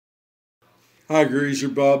Hi, Greaser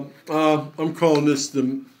Bob. I'm calling this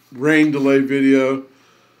the rain delay video.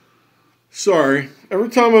 Sorry, every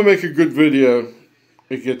time I make a good video,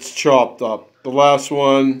 it gets chopped up. The last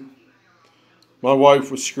one, my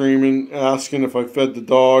wife was screaming, asking if I fed the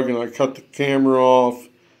dog, and I cut the camera off,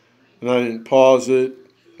 and I didn't pause it,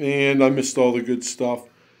 and I missed all the good stuff.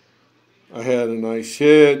 I had a nice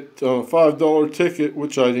hit on a $5 ticket,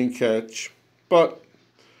 which I didn't catch, but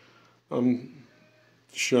I'm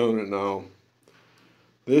showing it now.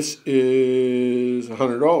 This is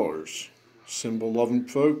 $100. Symbol loving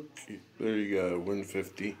folk. There you go, win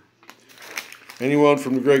 50. Anyone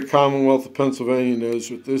from the great Commonwealth of Pennsylvania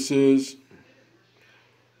knows what this is.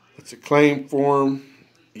 It's a claim form.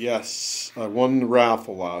 Yes, I won the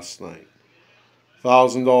raffle last night.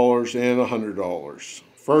 $1,000 and $100.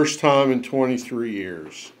 First time in 23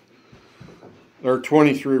 years. Or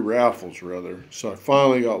 23 raffles, rather. So I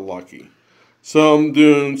finally got lucky. So I'm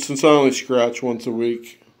doing, since I only scratch once a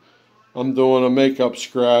week, I'm doing a makeup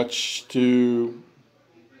scratch to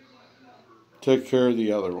take care of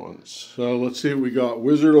the other ones. So let's see what we got.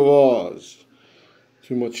 Wizard of Oz.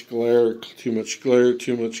 Too much glare, too much glare,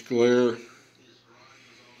 too much glare.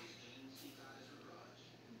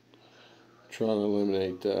 Try to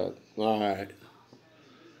eliminate that. Alright.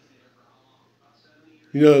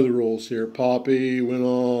 You know the rules here. Poppy, win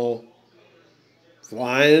all.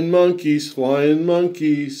 Flying monkeys, flying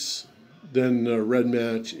monkeys. Then the red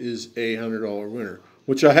match is a $100 winner,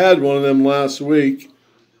 which I had one of them last week,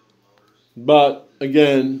 but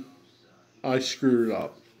again, I screwed it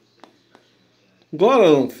up. I'm glad I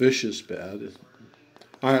don't fish as bad.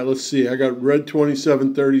 All right, let's see. I got red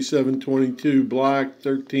 27, 37, 22, black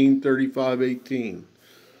 13, 35, 18.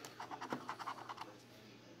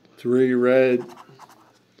 3 red,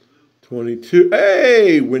 22.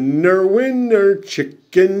 Hey, winner, winner,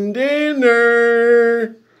 chicken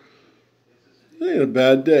dinner. Ain't a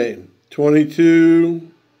bad day.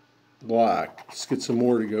 22 black. Let's get some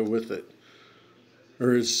more to go with it.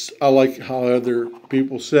 Or as I like how other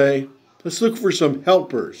people say, let's look for some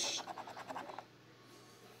helpers.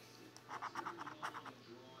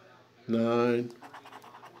 9.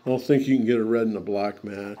 I don't think you can get a red and a black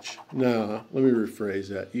match. No, let me rephrase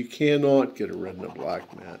that. You cannot get a red and a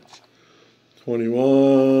black match.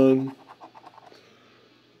 21.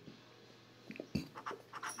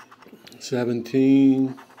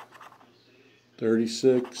 17,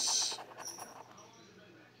 36,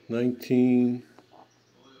 19,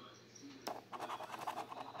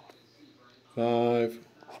 5,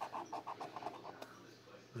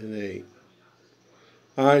 and 8.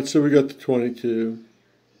 All right, so we got the 22.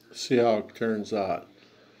 Let's see how it turns out.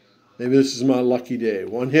 Maybe this is my lucky day.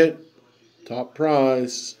 One hit, top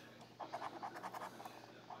prize.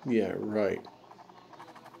 Yeah, right.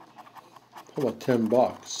 How about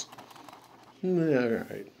 $10? Yeah, all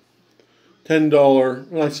right. $10,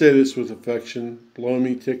 when I say this with affection,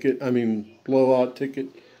 blowout ticket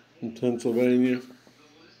in Pennsylvania.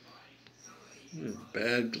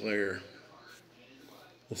 Bad glare.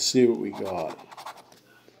 Let's see what we got.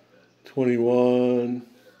 21.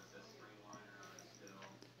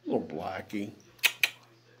 Little blackie.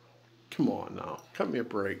 Come on now, cut me a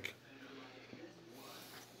break.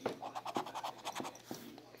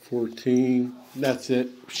 14. That's it.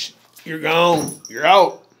 You're gone. You're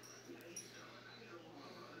out.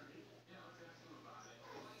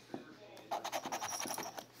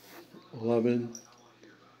 11.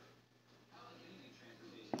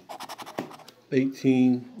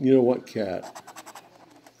 18. You know what, cat?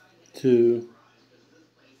 2.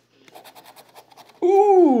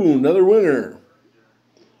 Ooh, another winner.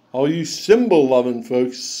 All you symbol loving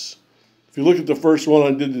folks. If you look at the first one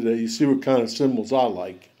I did today, you see what kind of symbols I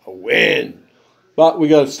like. A win. But we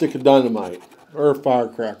got a stick of dynamite or a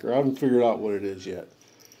firecracker. I haven't figured out what it is yet.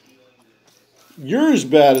 You're as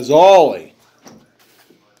bad as Ollie.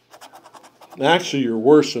 Actually, you're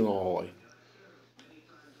worse than Ollie.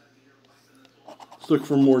 Let's look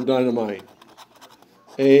for more dynamite.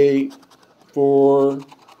 8, 4,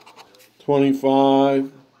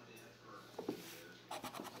 25,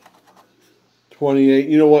 28.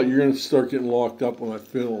 You know what? You're going to start getting locked up when I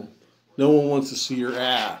film. No one wants to see your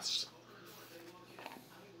ass.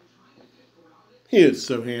 He is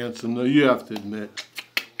so handsome, though, you have to admit.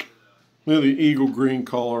 Look at the eagle green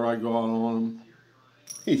collar I got on him.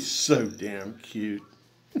 He's so damn cute.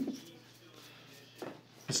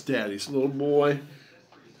 It's Daddy's little boy.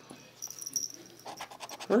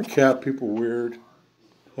 Aren't cat people weird?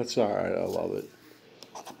 That's alright, I love it.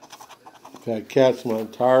 I've had cats my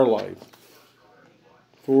entire life.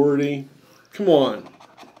 40. Come on.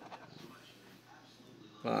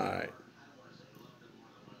 Alright.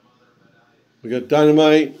 We got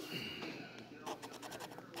Dynamite.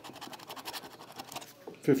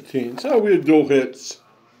 15. So we had dual hits.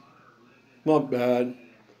 Not bad.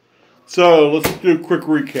 So let's do a quick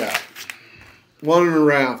recap. Won in a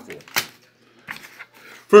raffle.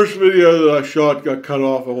 First video that I shot got cut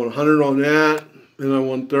off. I won 100 on that, and I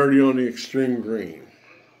won 30 on the Extreme Green.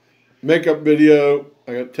 Makeup video,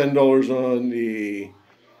 I got $10 on the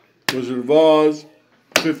Wizard of Oz,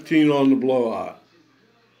 15 on the Blowout.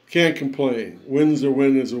 Can't complain. Win's a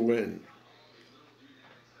win is a win.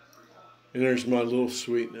 And there's my little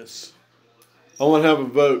sweetness. I want to have a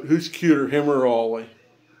vote. Who's cuter, him or Ollie?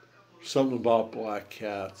 Something about black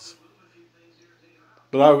cats.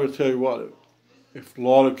 But I will tell you what, if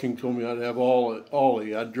Lotto King told me I'd have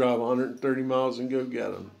Ollie, I'd drive 130 miles and go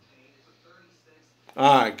get him.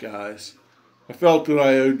 Alright, guys. I felt that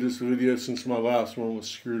I owed this video since my last one was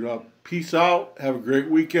screwed up. Peace out. Have a great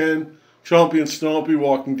weekend. Chompy and Stompy,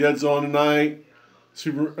 Walking Dead's on tonight.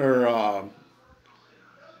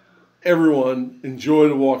 Everyone, enjoy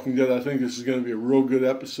The Walking Dead. I think this is going to be a real good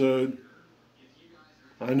episode.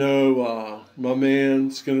 I know my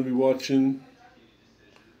man's going to be watching.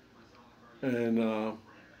 And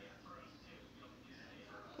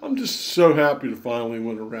I'm just so happy to finally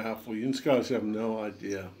win a raffle. You guys have no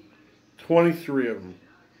idea. 23 of them.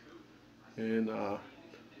 And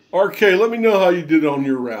RK, let me know how you did on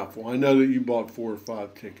your raffle. I know that you bought 4 or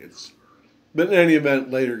 5 tickets. But in any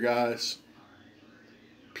event, later, guys.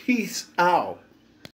 Peace out.